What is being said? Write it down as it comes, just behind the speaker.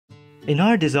In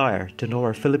our desire to know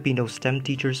our Filipino STEM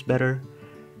teachers better,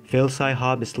 FilSci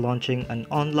Hub is launching an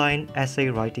online essay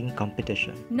writing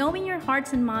competition. Knowing your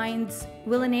hearts and minds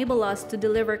will enable us to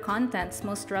deliver contents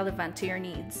most relevant to your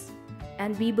needs.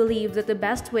 And we believe that the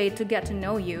best way to get to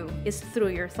know you is through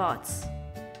your thoughts.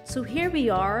 So here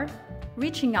we are,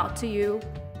 reaching out to you,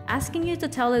 asking you to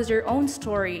tell us your own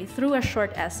story through a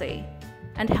short essay,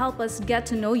 and help us get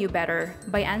to know you better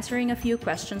by answering a few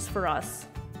questions for us.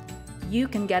 You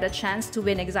can get a chance to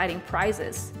win exciting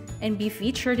prizes and be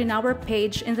featured in our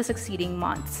page in the succeeding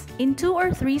months. In 2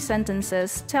 or 3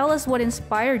 sentences, tell us what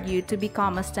inspired you to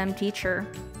become a STEM teacher.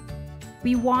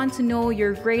 We want to know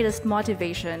your greatest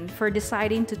motivation for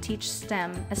deciding to teach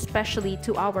STEM, especially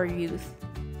to our youth.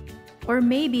 Or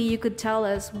maybe you could tell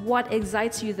us what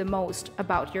excites you the most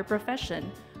about your profession.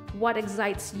 What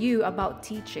excites you about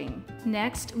teaching?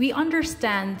 Next, we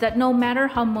understand that no matter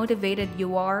how motivated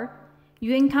you are,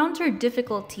 you encounter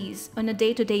difficulties on a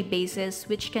day-to-day basis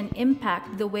which can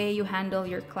impact the way you handle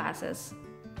your classes.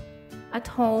 At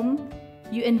home,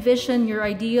 you envision your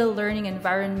ideal learning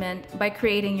environment by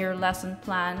creating your lesson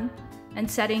plan and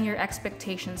setting your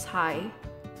expectations high.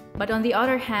 But on the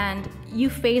other hand, you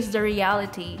face the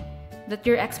reality that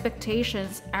your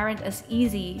expectations aren't as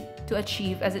easy to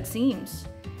achieve as it seems.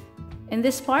 In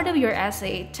this part of your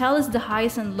essay, tell us the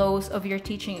highs and lows of your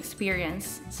teaching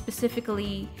experience,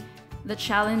 specifically the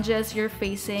challenges you're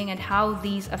facing and how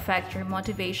these affect your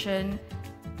motivation.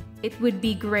 It would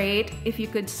be great if you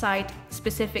could cite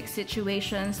specific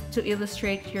situations to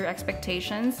illustrate your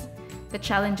expectations, the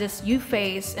challenges you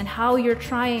face, and how you're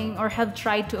trying or have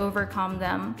tried to overcome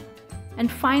them.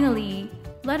 And finally,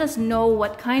 let us know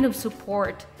what kind of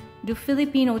support do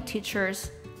Filipino teachers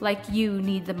like you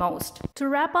need the most. To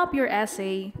wrap up your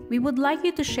essay, we would like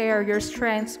you to share your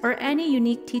strengths or any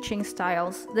unique teaching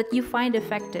styles that you find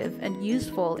effective and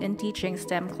useful in teaching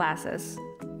STEM classes.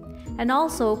 And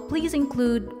also, please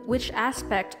include which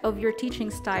aspect of your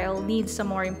teaching style needs some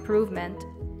more improvement.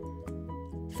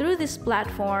 Through this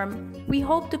platform, we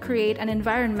hope to create an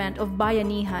environment of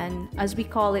bayanihan, as we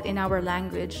call it in our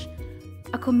language,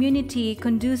 a community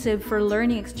conducive for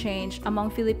learning exchange among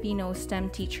Filipino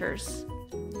STEM teachers.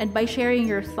 And by sharing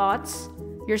your thoughts,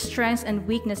 your strengths and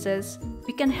weaknesses,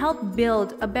 we can help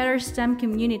build a better STEM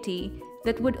community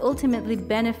that would ultimately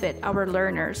benefit our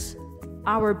learners,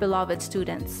 our beloved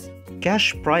students.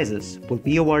 Cash prizes will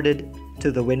be awarded to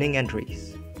the winning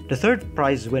entries. The third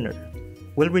prize winner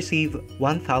will receive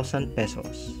 1,000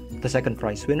 pesos. The second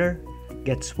prize winner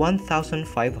gets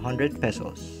 1,500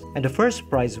 pesos. And the first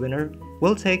prize winner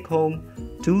will take home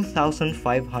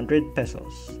 2,500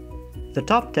 pesos. The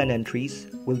top 10 entries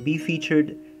will be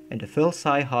featured in the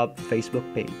FilSci Hub Facebook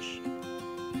page.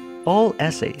 All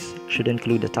essays should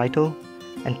include a title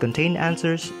and contain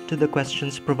answers to the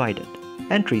questions provided.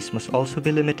 Entries must also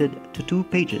be limited to 2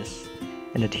 pages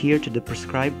and adhere to the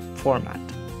prescribed format.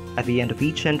 At the end of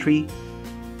each entry,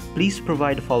 please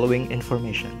provide the following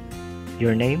information: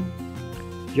 your name,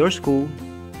 your school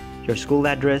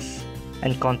address,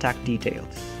 and contact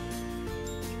details.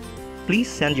 Please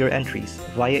send your entries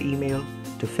via email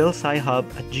to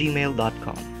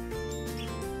filscihub@gmail.com.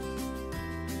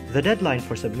 The deadline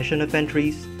for submission of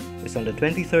entries is on the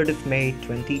 23rd of May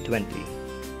 2020.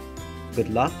 Good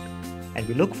luck, and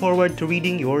we look forward to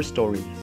reading your stories.